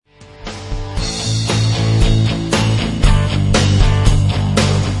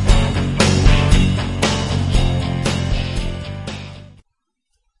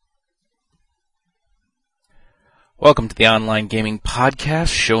Welcome to the Online Gaming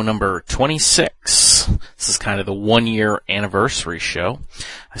Podcast, show number 26. This is kind of the 1-year anniversary show.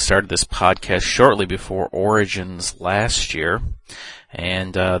 I started this podcast shortly before Origins last year,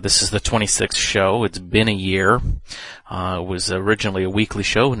 and this is the 26th show. It's been a year. It was originally a weekly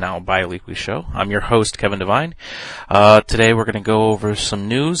show, now a bi-weekly show. I'm your host, Kevin Devine. Today we're going to go over some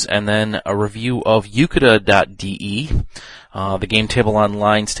news and then a review of Yucata.de. The Game Table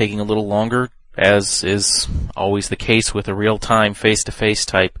Online's taking a little longer, as is always the case with a real-time, face-to-face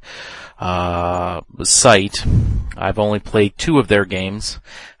type site. I've only played 2 of their games,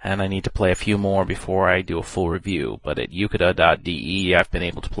 and I need to play a few more before I do a full review. But at Yucata.de, I've been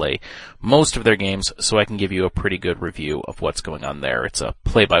able to play most of their games, so I can give you a pretty good review of what's going on there. It's a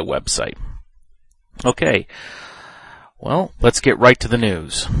play-by website. Okay, well, let's get right to the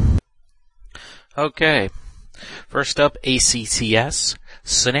news. Okay, first up, ACTS.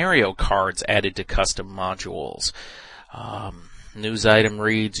 Scenario cards added to custom modules. News item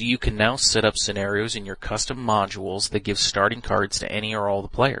reads, you can now set up scenarios in your custom modules that give starting cards to any or all the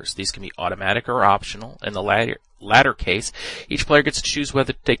players. These can be automatic or optional. In the latter case, each player gets to choose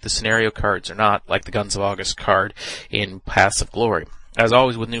whether to take the scenario cards or not, like the Guns of August card in Paths of Glory. As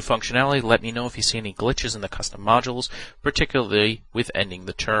always with new functionality, let me know if you see any glitches in the custom modules, particularly with ending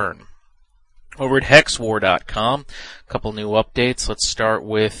the turn. Over at Hexwar.com, a couple new updates. Let's start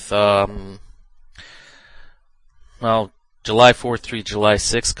with, July 4th through July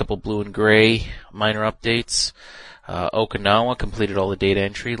 6th, a couple blue and gray minor updates. Okinawa completed all the data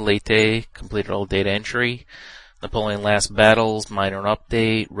entry. Leyte completed all the data entry. Napoleon Last Battles, minor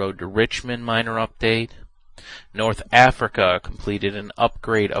update. Road to Richmond, minor update. North Africa completed an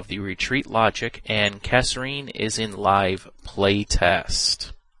upgrade of the retreat logic, and Kasserine is in live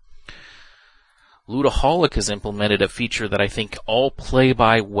playtest. Ludaholic has implemented a feature that I think all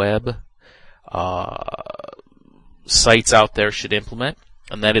play-by-web sites out there should implement,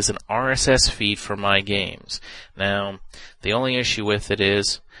 and that is an RSS feed for my games. Now, the only issue with it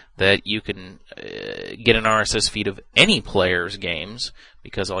is that you can get an RSS feed of any player's games,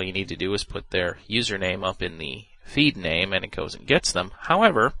 because all you need to do is put their username up in the feed name, and it goes and gets them.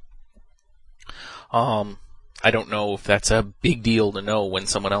 However, I don't know if that's a big deal to know when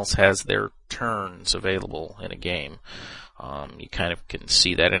someone else has their turns available in a game. You kind of can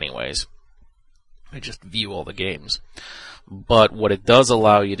see that anyways. I just view all the games. But what it does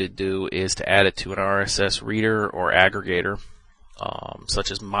allow you to do is to add it to an RSS reader or aggregator, such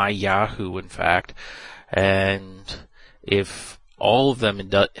as My Yahoo, in fact. And if all of them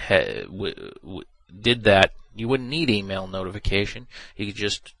did that, you wouldn't need email notification. You could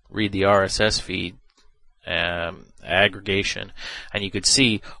just read the RSS feed aggregation, and you could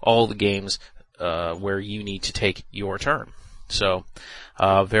see all the games where you need to take your turn. So,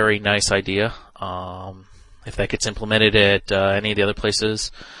 very nice idea. If that gets implemented at any of the other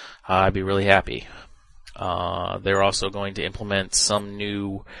places, I'd be really happy. They're also going to implement some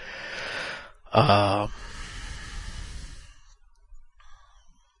new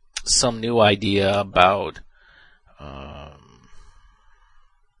idea about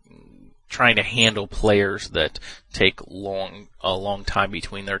trying to handle players that take a long time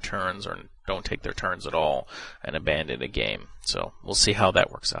between their turns or don't take their turns at all and abandon a game. So we'll see how that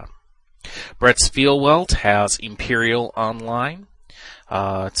works out. Brett Spielwelt has Imperial Online.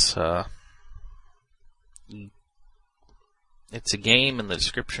 It's a game and the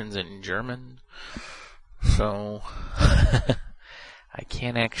description's in German. So I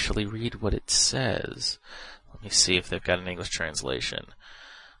can't actually read what it says. Let me see if they've got an English translation.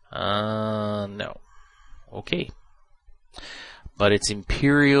 No. Okay. But it's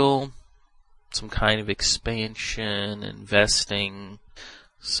Imperial, some kind of expansion, investing.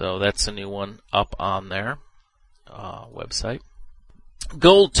 So that's a new one up on their website.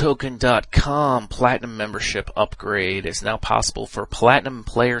 GoldToken.com Platinum membership upgrade is now possible for Platinum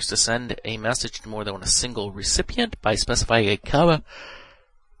players to send a message to more than a single recipient by specifying a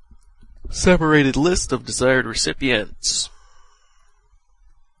comma-separated list of desired recipients.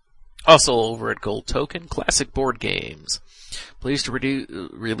 Also over at Gold Token, classic board games. Pleased to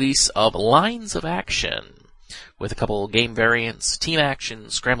release of Lines of Action with a couple game variants, Team Action,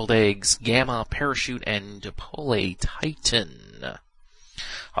 Scrambled Eggs, Gamma, Parachute, and Dipole Titan.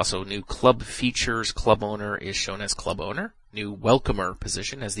 Also new club features. Club owner is shown as club owner. New welcomer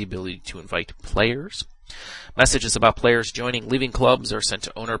position has the ability to invite players. Messages about players joining, leaving clubs are sent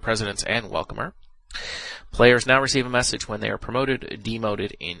to owner, presidents, and welcomer. Players now receive a message when they are promoted,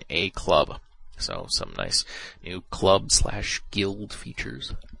 demoted in a club. So some nice new club/guild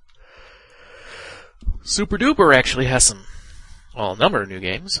features. Super Duper actually has a number of new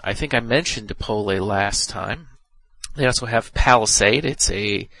games. I think I mentioned Dipole last time. They also have Palisade. It's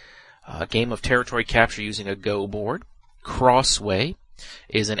a game of territory capture using a Go board. Crossway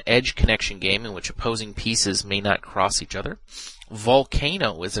is an edge connection game in which opposing pieces may not cross each other.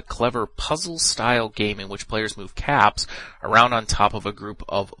 Volcano is a clever puzzle-style game in which players move caps around on top of a group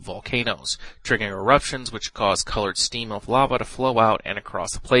of volcanoes, triggering eruptions which cause colored steam of lava to flow out and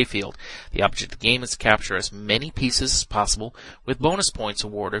across the playfield. The object of the game is to capture as many pieces as possible, with bonus points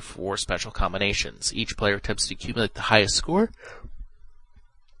awarded for special combinations. Each player attempts to accumulate the highest score,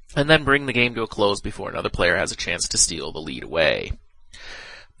 and then bring the game to a close before another player has a chance to steal the lead away.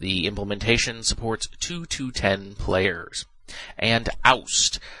 The implementation supports 2 to 10 players. And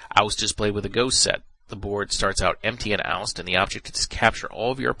Oust. Oust is played with a Go set. The board starts out empty in Oust, and the object is to capture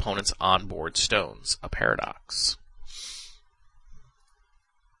all of your opponent's on-board stones. A paradox.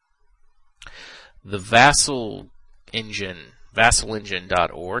 The Vassal Engine,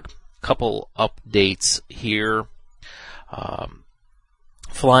 vassalengine.org. Couple updates here.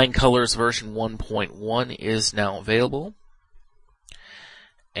 Flying Colors version 1.1 is now available.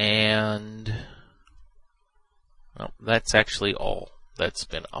 And well, that's actually all that's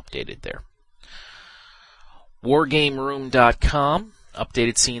been updated there. WarGameRoom.com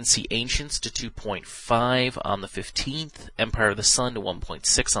updated CNC Ancients to 2.5 on the 15th, Empire of the Sun to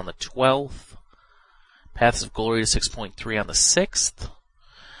 1.6 on the 12th, Paths of Glory to 6.3 on the 6th,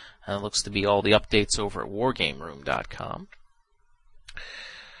 and it looks to be all the updates over at WarGameRoom.com.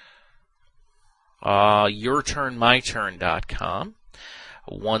 YourTurnMyTurn.com.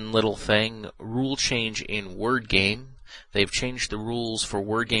 One little thing, rule change in Word Game. They've changed the rules for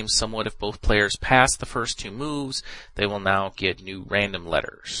Word Game somewhat. If both players pass the first 2 moves, they will now get new random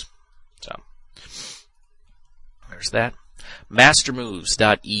letters. So, there's that.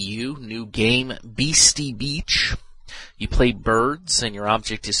 Mastermoves.eu, new game, Beastie Beach. You play birds, and your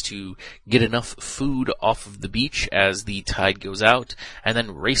object is to get enough food off of the beach as the tide goes out, and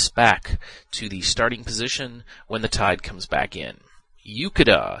then race back to the starting position when the tide comes back in.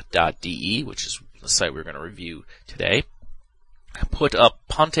 Yucata.de, which is the site we're going to review today, put up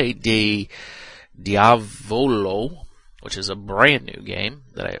Ponte di Diavolo, which is a brand new game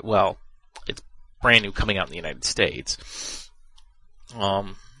it's brand new coming out in the United States.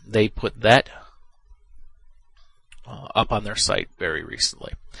 They put that up on their site very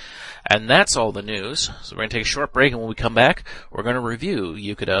recently. And that's all the news. So we're going to take a short break, and when we come back, we're going to review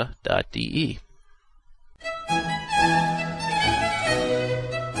Yucata.de.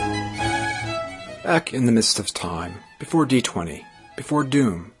 Back in the midst of time, before D20, before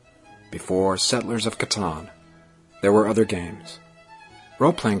Doom, before Settlers of Catan, there were other games.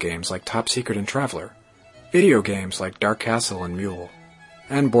 Role-playing games like Top Secret and Traveler, video games like Dark Castle and Mule,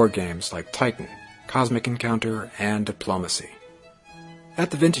 and board games like Titan, Cosmic Encounter, and Diplomacy.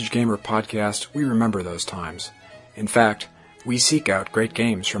 At the Vintage Gamer podcast, we remember those times. In fact, we seek out great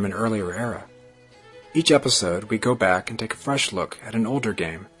games from an earlier era. Each episode, we go back and take a fresh look at an older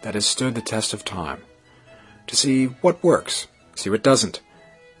game that has stood the test of time, to see what works, see what doesn't,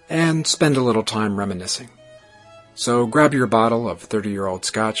 and spend a little time reminiscing. So grab your bottle of 30-year-old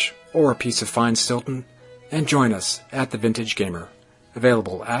scotch or a piece of fine Stilton and join us at The Vintage Gamer,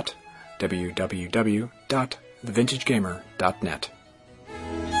 available at www.thevintagegamer.net.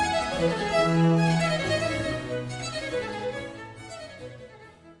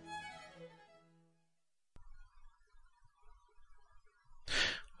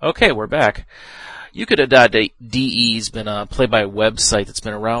 Okay, we're back. Yucata.de has been a play-by website that's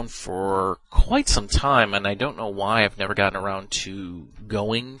been around for quite some time, and I don't know why I've never gotten around to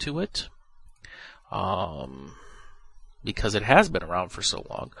going to it. Because it has been around for so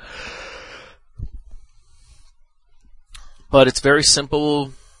long. But it's very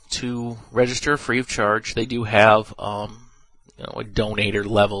simple to register, free of charge. They do have, donator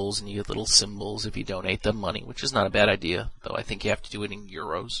levels, and you get little symbols if you donate them money, which is not a bad idea, though I think you have to do it in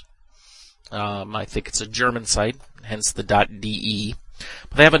euros. I think it's a German site, hence the .de.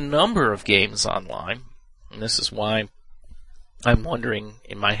 But they have a number of games online, and this is why I'm wondering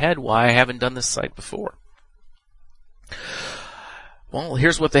in my head why I haven't done this site before. Well,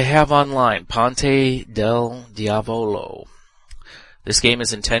 here's what they have online. Ponte del Diavolo. This game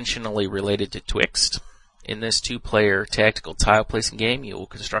is intentionally related to Twixt. In this 2-player tactical tile-placing game, you will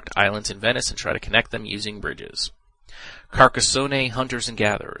construct islands in Venice and try to connect them using bridges. Carcassonne Hunters and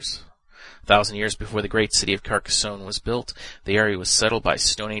Gatherers. 1,000 years before the great city of Carcassonne was built, the area was settled by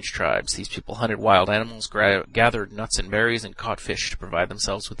Stone Age tribes. These people hunted wild animals, gathered nuts and berries, and caught fish to provide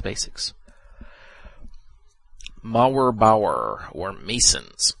themselves with the basics. Mauerbauer, or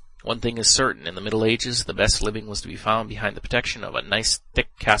Masons. One thing is certain, in the Middle Ages, the best living was to be found behind the protection of a nice thick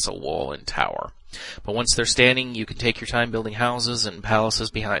castle wall and tower. But once they're standing, you can take your time building houses and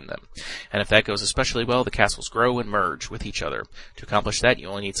palaces behind them. And if that goes especially well, the castles grow and merge with each other. To accomplish that, you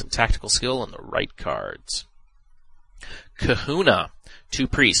only need some tactical skill and the right cards. Kahuna. 2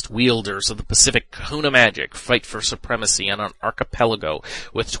 priests, wielders of the Pacific Kahuna magic, fight for supremacy on an archipelago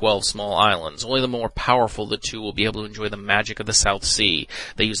with 12 small islands. Only the more powerful of the two will be able to enjoy the magic of the South Sea.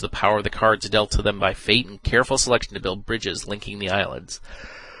 They use the power of the cards dealt to them by fate and careful selection to build bridges linking the islands.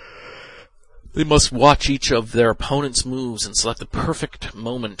 They must watch each of their opponent's moves and select the perfect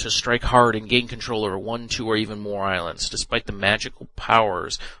moment to strike hard and gain control over 1, 2, or even more islands. Despite the magical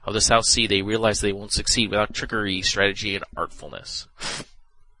powers of the South Sea, they realize they won't succeed without trickery, strategy, and artfulness.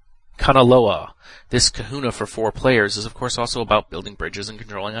 Kanaloa. This kahuna for 4 players is of course also about building bridges and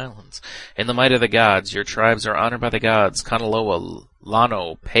controlling islands. In the might of the gods, your tribes are honored by the gods Kanaloa,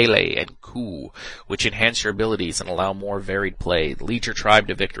 Lano, Pele, and Ku, which enhance your abilities and allow more varied play. Lead your tribe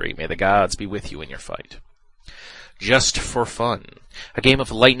to victory. May the gods be with you in your fight. Just for fun. A game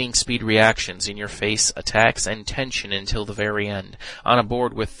of lightning speed reactions, in-your-face attacks, and tension until the very end. On a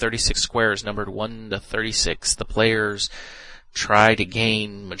board with 36 squares numbered 1 to 36, the players try to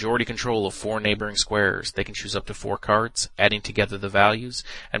gain majority control of 4 neighboring squares. They can choose up to 4 cards, adding together the values,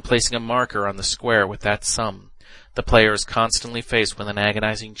 and placing a marker on the square with that sum. The player is constantly faced with an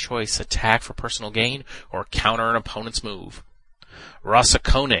agonizing choice: attack for personal gain or counter an opponent's move.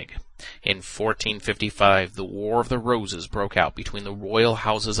 Rossakonig. In 1455, the War of the Roses broke out between the royal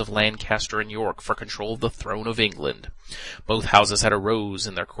houses of Lancaster and York for control of the throne of England. Both houses had a rose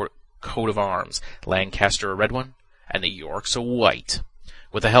in their coat of arms, Lancaster a red one, and the Yorks a white.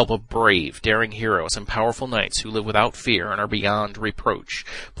 With the help of brave, daring heroes and powerful knights who live without fear and are beyond reproach,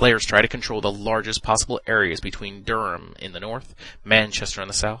 players try to control the largest possible areas between Durham in the north, Manchester in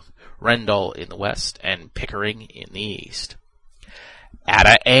the south, Rendall in the west, and Pickering in the east.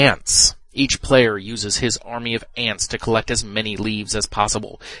 Atta Ants. Each player uses his army of ants to collect as many leaves as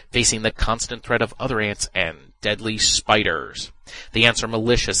possible, facing the constant threat of other ants and deadly spiders. The ants are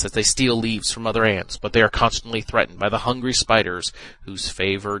malicious as they steal leaves from other ants, but they are constantly threatened by the hungry spiders whose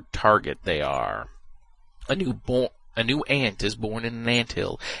favored target they are. A new ant is born in an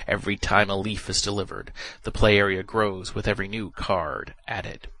anthill every time a leaf is delivered. The play area grows with every new card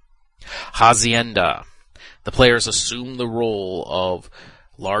added. Hacienda. The players assume the role of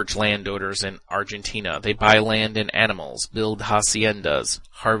large landowners in Argentina. They buy land and animals, build haciendas,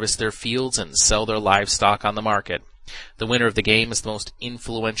 harvest their fields, and sell their livestock on the market. The winner of the game is the most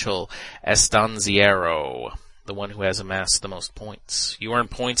influential estanciero, the one who has amassed the most points. You earn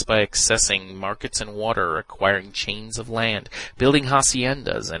points by accessing markets and water, acquiring chains of land, building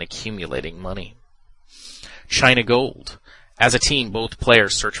haciendas, and accumulating money. China Gold. As a team, both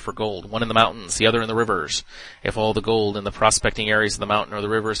players search for gold, one in the mountains, the other in the rivers. If all the gold in the prospecting areas of the mountain or the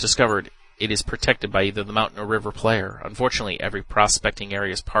river is discovered, it is protected by either the mountain or river player. Unfortunately, every prospecting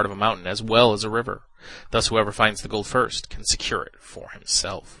area is part of a mountain as well as a river. Thus, whoever finds the gold first can secure it for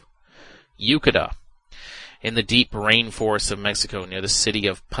himself. Yucata. In the deep rainforests of Mexico, near the city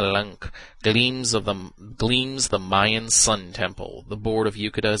of Palenque, gleams the Mayan Sun Temple. The board of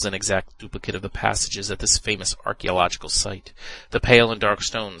Yucata is an exact duplicate of the passages at this famous archaeological site. The pale and dark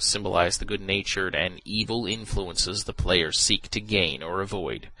stones symbolize the good-natured and evil influences the players seek to gain or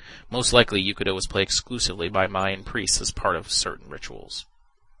avoid. Most likely, Yucata was played exclusively by Mayan priests as part of certain rituals.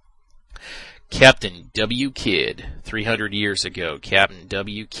 Captain W. Kidd. 300 years ago, Captain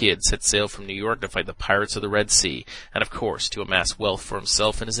W. Kidd set sail from New York to fight the pirates of the Red Sea, and of course, to amass wealth for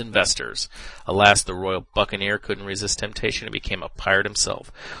himself and his investors. Alas, the royal buccaneer couldn't resist temptation and became a pirate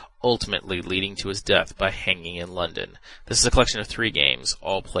himself, ultimately leading to his death by hanging in London. This is a collection of 3 games,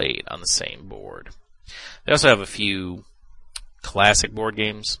 all played on the same board. They also have a few classic board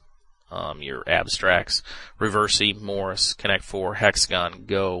games. Your abstracts, Reversi, Morris, Connect 4, Hexagon,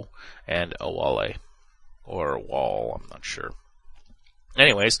 Go, and Owale. Or Wall, I'm not sure.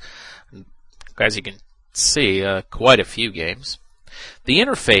 Anyways, as you can see, quite a few games. The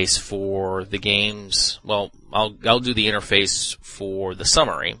interface for the games, well, I'll do the interface for the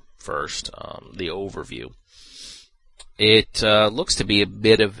summary first, the overview. It looks to be a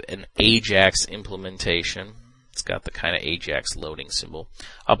bit of an Ajax implementation. It's got the kind of Ajax loading symbol.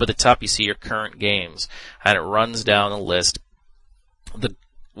 Up at the top, you see your current games, and it runs down a list.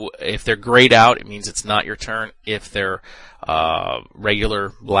 If they're grayed out, it means it's not your turn. If they're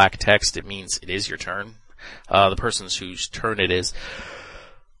regular black text, it means it is your turn. The person's whose turn it is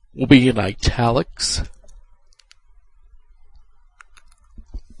will be in italics.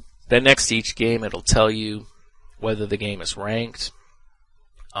 Then next to each game, it'll tell you whether the game is ranked,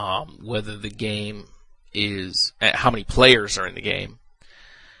 whether the game is how many players are in the game,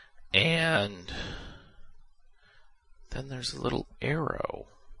 And then there's a little arrow.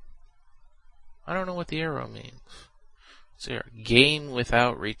 I don't know what the arrow means. It's here. Game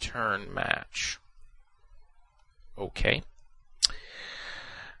without return match. Okay.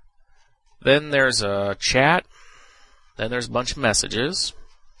 Then there's a chat. Then there's a bunch of messages,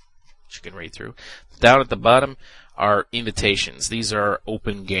 which you can read through. Down at the bottom are invitations. These are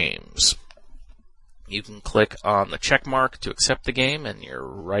open games. You can click on the check mark to accept the game, and you're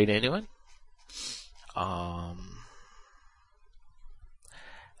right into it.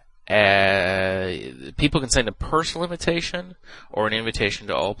 People can send a personal invitation or an invitation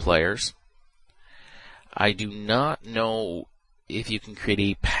to all players. I do not know if you can create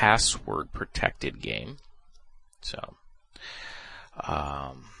a password-protected game. So,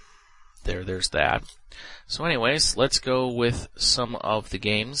 there's that. So anyways, let's go with some of the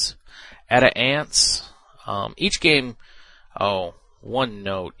games. Atta Ants. Each game, one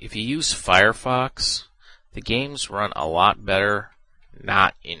note, if you use Firefox, the games run a lot better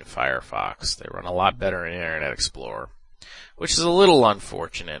not in Firefox. They run a lot better in Internet Explorer, which is a little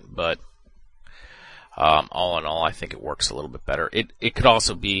unfortunate, but all in all, I think it works a little bit better. It could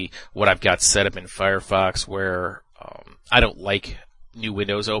also be what I've got set up in Firefox where I don't like new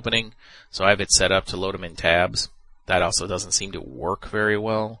windows opening, so I have it set up to load them in tabs. That also doesn't seem to work very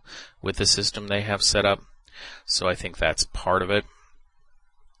well with the system they have set up. So I think that's part of it,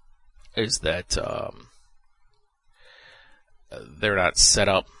 is that they're not set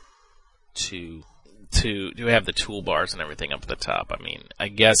up to have the toolbars and everything up at the top. I mean, I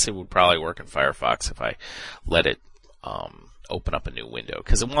guess it would probably work in Firefox if I let it open up a new window,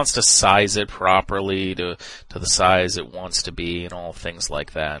 because it wants to size it properly to the size it wants to be and all things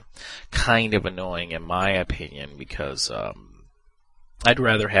like that. Kind of annoying in my opinion, because I'd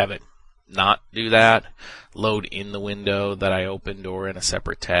rather have it not do that, load in the window that I opened or in a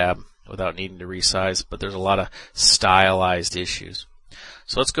separate tab without needing to resize, but there's a lot of stylized issues.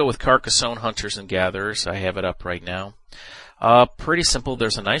 So let's go with Carcassonne Hunters and Gatherers. I have it up right now. Pretty simple.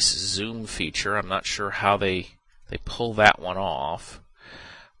 There's a nice zoom feature. I'm not sure how they pull that one off,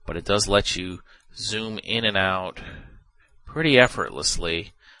 but it does let you zoom in and out pretty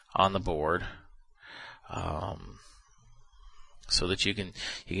effortlessly on the board, so that you can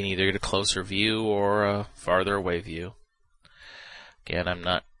either get a closer view or a farther away view. Again, I'm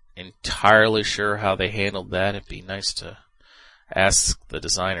not entirely sure how they handled that. It'd be nice to ask the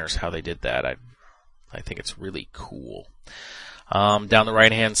designers how they did that. I think it's really cool. Down the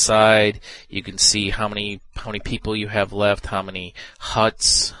right-hand side, you can see how many people you have left, how many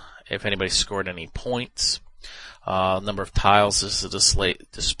huts, if anybody scored any points. Number of tiles is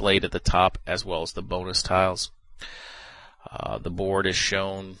displayed at the top, as well as the bonus tiles. The board is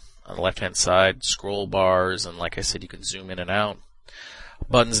shown on the left-hand side, scroll bars, and like I said, you can zoom in and out.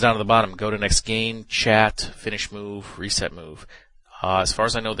 Buttons down at the bottom, go to next game, chat, finish move, reset move. As far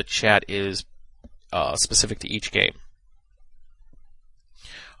as I know, the chat is specific to each game.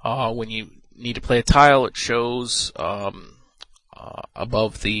 When you need to play a tile, it shows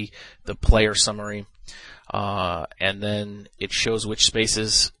above the player summary, and then it shows which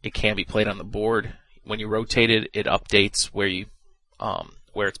spaces it can be played on the board. When you rotate it, it updates where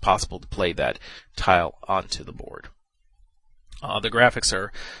it's possible to play that tile onto the board. The graphics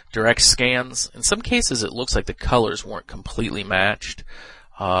are direct scans. In some cases, it looks like the colors weren't completely matched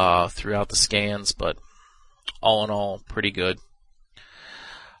throughout the scans, but all in all, pretty good.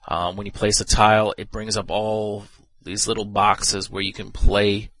 When you place a tile, it brings up all these little boxes where you can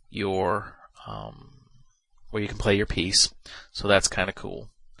play your piece. So that's kind of cool.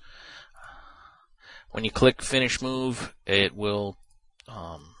 When you click Finish Move, it will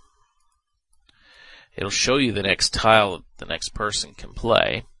it'll show you the next tile the next person can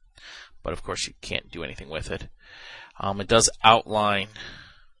play, but of course you can't do anything with it. It does outline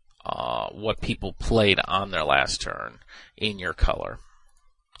what people played on their last turn in your color.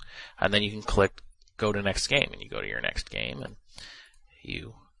 And then you can click Go to Next Game, and you go to your next game, and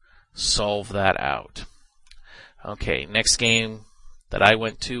you solve that out. Okay, next game that I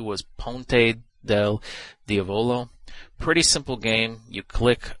went to was Ponte del Diavolo. Pretty simple game. You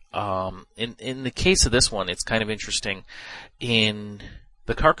click, in the case of this one, it's kind of interesting. In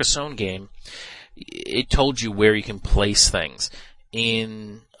the Carcassonne game, it told you where you can place things.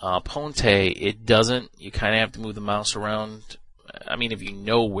 In Ponte, it doesn't. You kind of have to move the mouse around. I mean, if you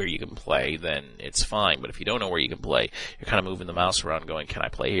know where you can play, then it's fine. But if you don't know where you can play, you're kind of moving the mouse around going, can I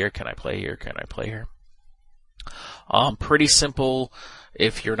play here? Can I play here? Can I play here? Pretty simple.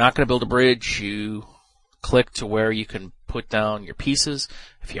 If you're not going to build a bridge, you click to where you can put down your pieces.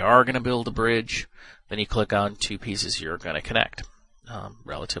 If you are going to build a bridge, then you click on two pieces you're going to connect.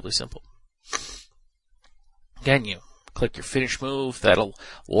 Relatively simple. Again, you click your finish move, that'll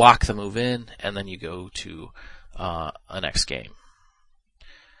lock the move in, and then you go to a next game.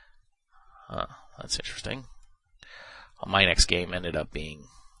 That's interesting. My next game ended up being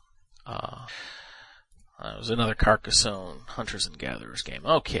it was another Carcassonne Hunters and Gatherers game.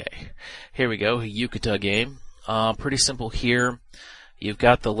 Okay, here we go, a Yucata game. Pretty simple here. You've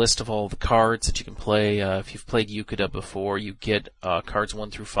got the list of all the cards that you can play. If you've played Yucata before, you get cards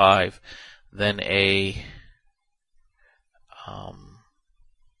 1 through 5, then a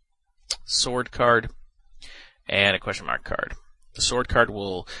sword card, and a question mark card. The sword card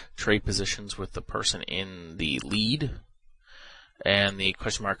will trade positions with the person in the lead, and the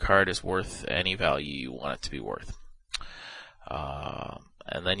question mark card is worth any value you want it to be worth.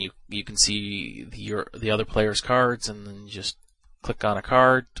 And then you can see the other player's cards, and then you just click on a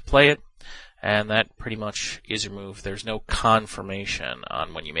card to play it, and that pretty much is your move. There's no confirmation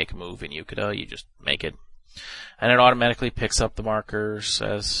on when you make a move in Yucata. You just make it, and it automatically picks up the markers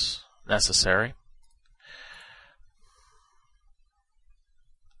as necessary.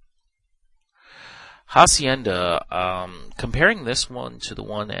 Hacienda, comparing this one to the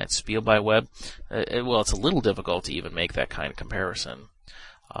one at Spiel by Web, it's a little difficult to even make that kind of comparison.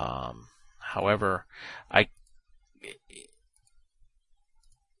 However,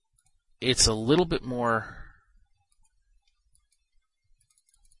 it's a little bit more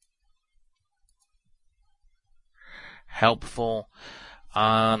helpful.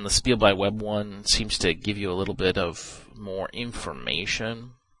 On the Spiel by Web one, seems to give you a little bit of more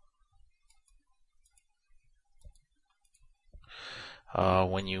information.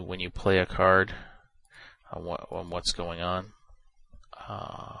 When you play a card on what's going on.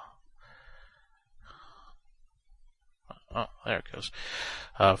 Oh, there it goes.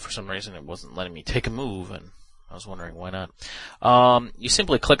 For some reason, it wasn't letting me take a move, and I was wondering why not. You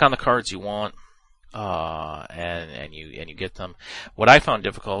simply click on the cards you want, and you get them. What I found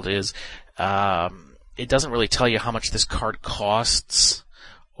difficult is it doesn't really tell you how much this card costs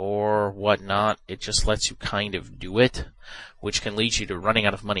or whatnot. It just lets you kind of do it, which can lead you to running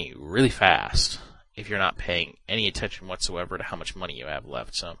out of money really fast if you're not paying any attention whatsoever to how much money you have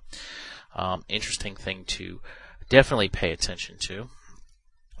left. So, interesting thing to definitely pay attention to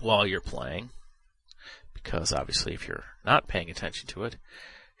while you're playing, because obviously if you're not paying attention to it,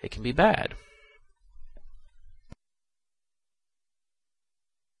 it can be bad.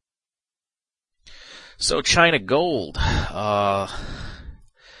 So China Gold, that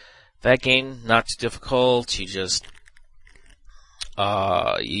game, not too difficult. You just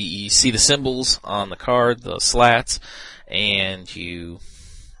you see the symbols on the card, the slats, and you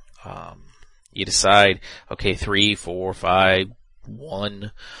decide, okay, 3, 4, 5,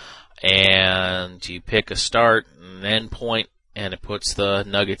 1, and you pick a start and end point, and it puts the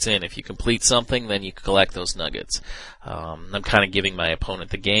nuggets in. If you complete something, then you collect those nuggets. I'm kind of giving my opponent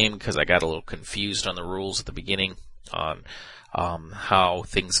the game because I got a little confused on the rules at the beginning on how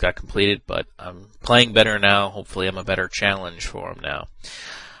things got completed, but I'm playing better now. Hopefully I'm a better challenge for him now.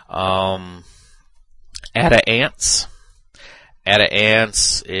 Ada Ants. Ada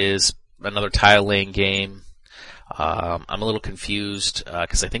Ants is another tile laying game. I'm a little confused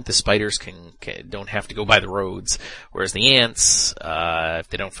because I think the spiders don't have to go by the roads, whereas the ants, if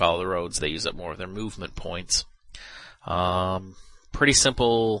they don't follow the roads, they use up more of their movement points. Pretty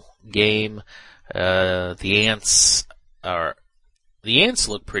simple game. The ants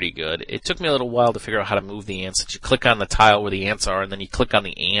look pretty good. It took me a little while to figure out how to move the ants. You click on the tile where the ants are, and then you click on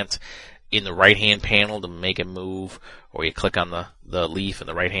the ant in the right-hand panel to make it move, or you click on the leaf in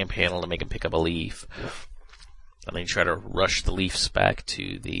the right-hand panel to make it pick up a leaf. And then you try to rush the leaves back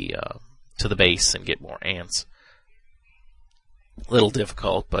to the base and get more ants. A little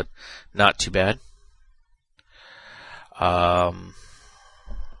difficult, but not too bad.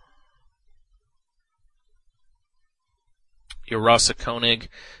 Eurasa Koenig.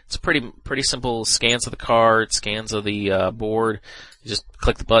 It's pretty simple scans of the card, scans of the board. You just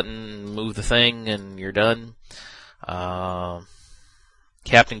click the button, move the thing, and you're done.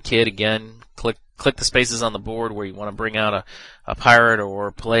 Captain Kidd, again, click the spaces on the board where you want to bring out a pirate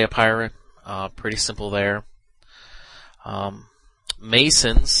or play a pirate. Pretty simple there.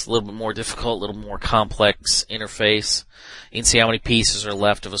 Masons, a little bit more difficult, a little more complex interface. You can see how many pieces are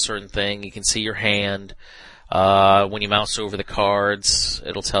left of a certain thing. You can see your hand. When you mouse over the cards,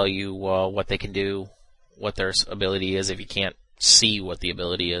 it'll tell you what they can do, what their ability is if you can't see what the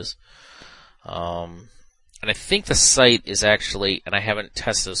ability is. And I think the site is actually, and I haven't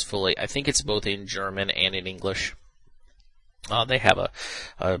tested this fully, I think it's both in German and in English. They have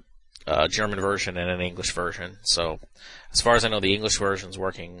a a German version and an English version. So, as far as I know, the English version's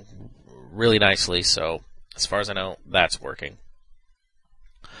working really nicely. So, as far as I know, that's working.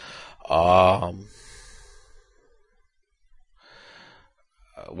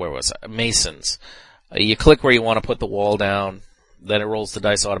 Where was I? Masons. You click where you want to put the wall down, then it rolls the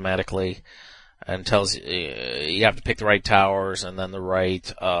dice automatically and tells you you have to pick the right towers and then the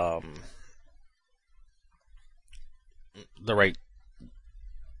right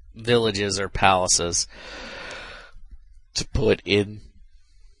villages or palaces to put in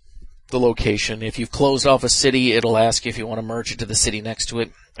the location. If you've closed off a city, it'll ask you if you want to merge it to the city next to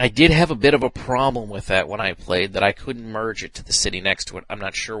it. I did have a bit of a problem with that when I played, that I couldn't merge it to the city next to it. I'm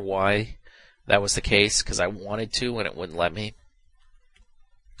not sure why that was the case, because I wanted to and it wouldn't let me.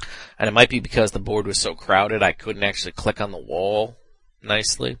 And it might be because the board was so crowded I couldn't actually click on the wall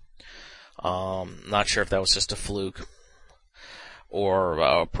nicely. Not sure if that was just a fluke or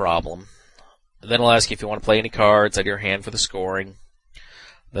a problem. Then it'll ask you if you want to play any cards out of your hand for the scoring.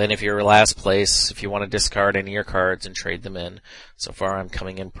 Then if you're last place, if you want to discard any of your cards and trade them in. So far I'm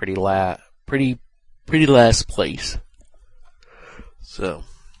coming in pretty last place. So,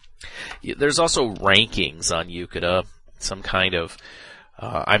 there's also rankings on Yucata. Some kind of,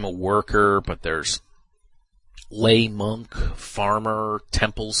 I'm a worker, but there's lay monk, farmer,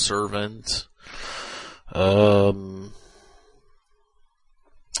 temple servant,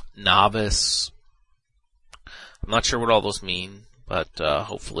 novice. I'm not sure what all those mean, but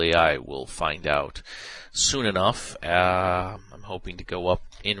hopefully I will find out soon enough. I'm hoping to go up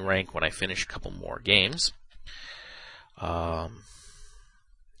in rank when I finish a couple more games. I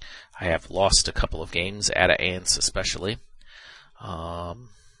have lost a couple of games, Ada Ants especially. I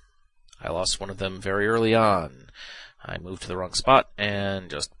lost one of them very early on. I moved to the wrong spot and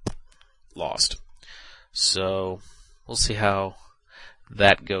just lost. So, we'll see how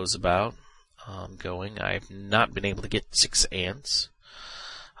that goes about going. I've not been able to get 6 ants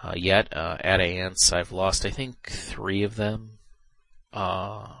yet. Ada Ants, I've lost I think 3 of them in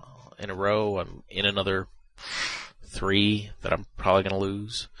a row. I'm in another 3 that I'm probably going to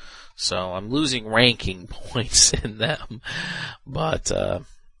lose. So I'm losing ranking points in them, but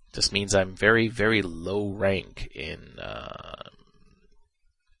this means I'm very, very low rank in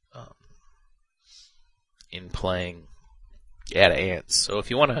playing Ada Ants. So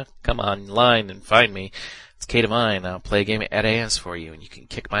if you want to come online and find me, it's K Divine. I'll play a game of Ada Ants for you, and you can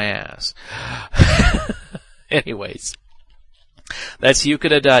kick my ass. Anyways. That's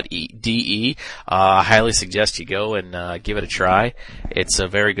Yucata.de. I highly suggest you go and give it a try. It's a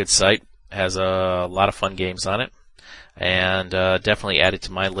very good site. Has a lot of fun games on it. And definitely add it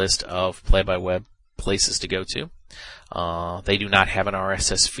to my list of play-by-web places to go to. They do not have an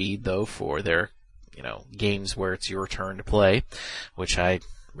RSS feed, though, for their games where it's your turn to play, which I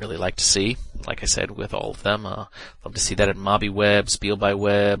really like to see. Like I said, with all of them. Love to see that at MobbyWeb, Spiel by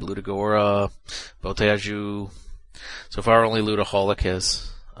Web, Ludogora, Boteaju. So far, only Ludaholic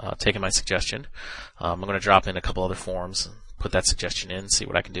has taken my suggestion. I'm going to drop in a couple other forums, put that suggestion in, see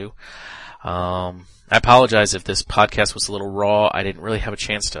what I can do. I apologize if this podcast was a little raw. I didn't really have a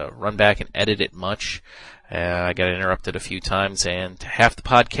chance to run back and edit it much. I got interrupted a few times, and half the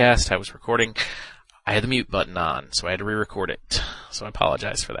podcast I was recording, I had the mute button on, so I had to re-record it. So I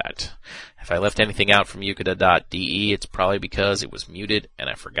apologize for that. If I left anything out from Yucata.de, it's probably because it was muted and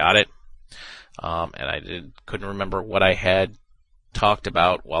I forgot it. And I couldn't remember what I had talked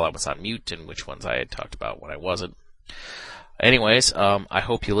about while I was on mute and which ones I had talked about when I wasn't. Anyways, I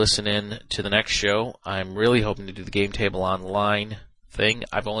hope you listen in to the next show. I'm really hoping to do the Game Table Online thing.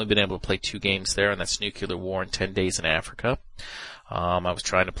 I've only been able to play 2 games there, and that's Nuclear War and 10 Days in Africa. I was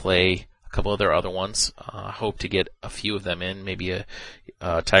trying to play a couple of their other ones. I hope to get a few of them in, maybe a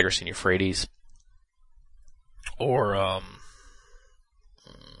Tigris and Euphrates, or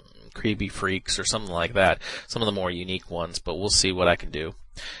Creepy Freaks or something like that. Some of the more unique ones, but we'll see what I can do.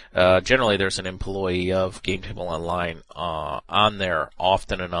 Generally, there's an employee of Game Table Online on there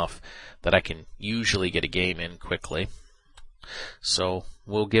often enough that I can usually get a game in quickly. So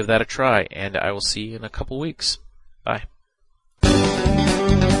we'll give that a try, and I will see you in a couple weeks. Bye.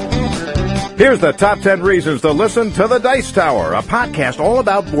 Here's the top 10 reasons to listen to The Dice Tower, a podcast all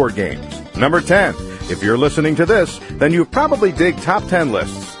about board games. Number 10. If you're listening to this, then you probably dig top 10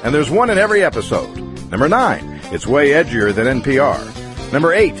 lists, and there's one in every episode. Number 9. It's way edgier than NPR.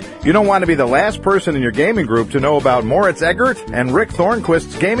 Number 8. You don't want to be the last person in your gaming group to know about Moritz Eggert and Rick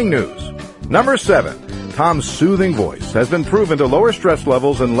Thornquist's gaming news. Number 7. Tom's soothing voice has been proven to lower stress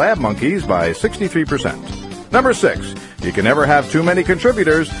levels in lab monkeys by 63%. Number 6. You can never have too many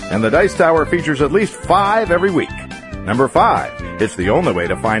contributors, and the Dice Tower features at least 5 every week. Number 5, it's the only way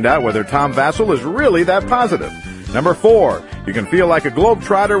to find out whether Tom Vassell is really that positive. Number 4, you can feel like a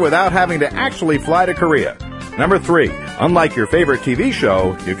globetrotter without having to actually fly to Korea. Number 3, unlike your favorite TV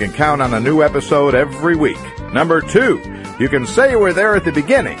show, you can count on a new episode every week. Number 2, you can say you were there at the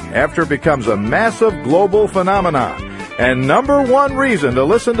beginning after it becomes a massive global phenomenon. And number 1 reason to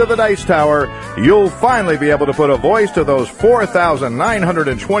listen to the Dice Tower, you'll finally be able to put a voice to those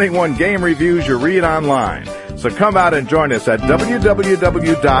 4,921 game reviews you read online. So come out and join us at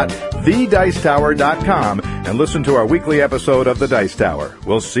www.thedicetower.com and listen to our weekly episode of the Dice Tower.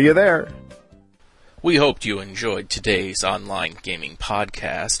 We'll see you there. We hoped you enjoyed today's online gaming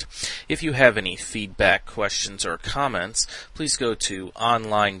podcast. If you have any feedback, questions, or comments, please go to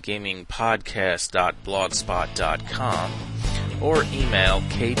onlinegamingpodcast.blogspot.com or email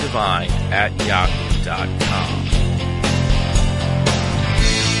kdevine@yahoo.com.